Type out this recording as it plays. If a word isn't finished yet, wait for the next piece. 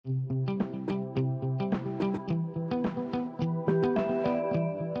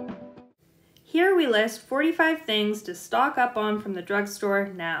we list 45 things to stock up on from the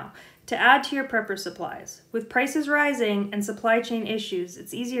drugstore now to add to your prepper supplies. With prices rising and supply chain issues,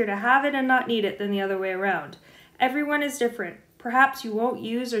 it's easier to have it and not need it than the other way around. Everyone is different. Perhaps you won't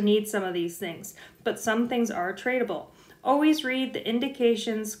use or need some of these things, but some things are tradable. Always read the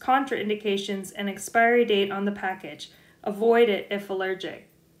indications, contraindications, and expiry date on the package. Avoid it if allergic.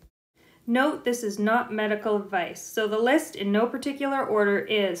 Note this is not medical advice, so the list in no particular order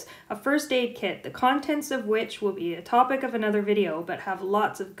is a first aid kit, the contents of which will be a topic of another video, but have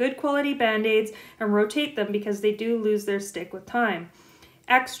lots of good quality band-aids and rotate them because they do lose their stick with time.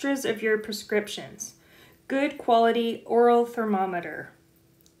 Extras of your prescriptions. Good quality oral thermometer.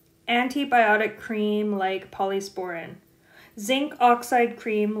 Antibiotic cream like Polysporin. Zinc oxide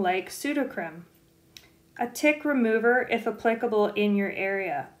cream like Sudocrem. A tick remover if applicable in your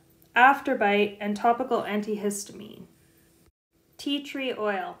area. Afterbite and topical antihistamine. Tea tree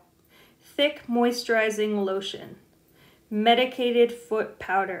oil. Thick moisturizing lotion. Medicated foot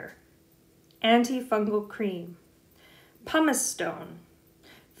powder. Antifungal cream. Pumice stone.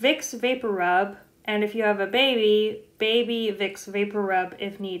 Vicks vaporub, and if you have a baby, baby Vicks vaporub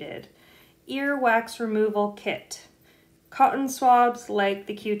if needed. Earwax removal kit. Cotton swabs like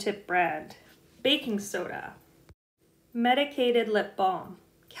the Q-tip brand. Baking soda. Medicated lip balm.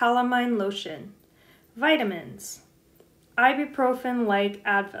 Calamine lotion. Vitamins. Ibuprofen like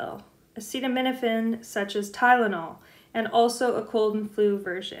Advil. Acetaminophin such as Tylenol, and also a cold and flu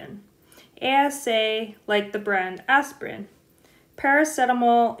version. ASA like the brand Aspirin.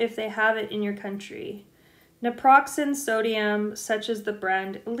 Paracetemol if they have it in your country. Naproxen sodium such as the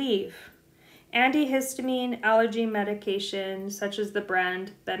brand Aleve. Antihistamine allergy medication such as the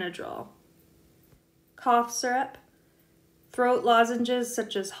brand Benadryl. Cough syrup. Throat lozenges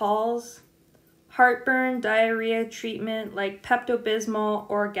such as Halls. Heartburn diarrhea treatment like Pepto-Bismol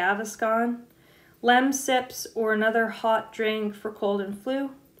or Gaviscon. Lemsips or another hot drink for cold and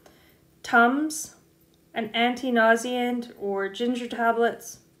flu. Tums. An anti-nauseant or ginger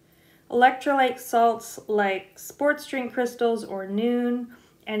tablets. Electrolyte salts like sports drink crystals or Noon,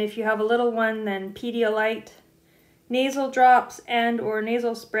 and if you have a little one, then Pedialyte. Nasal drops and or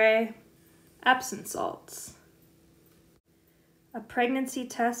nasal spray. Epsom salts. A pregnancy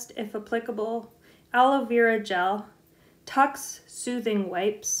test if applicable. Aloe vera gel. Tucks soothing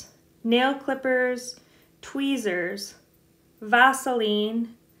wipes. Nail clippers. Tweezers.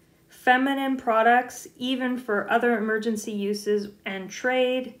 Vaseline. Feminine products, even for other emergency uses and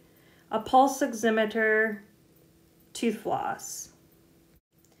trade, a pulse oximeter, tooth floss.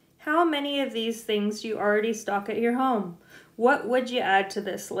 How many of these things do you already stock at your home? What would you add to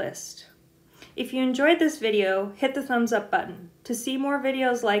this list? If you enjoyed this video, hit the thumbs up button. To see more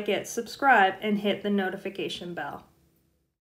videos like it, subscribe and hit the notification bell.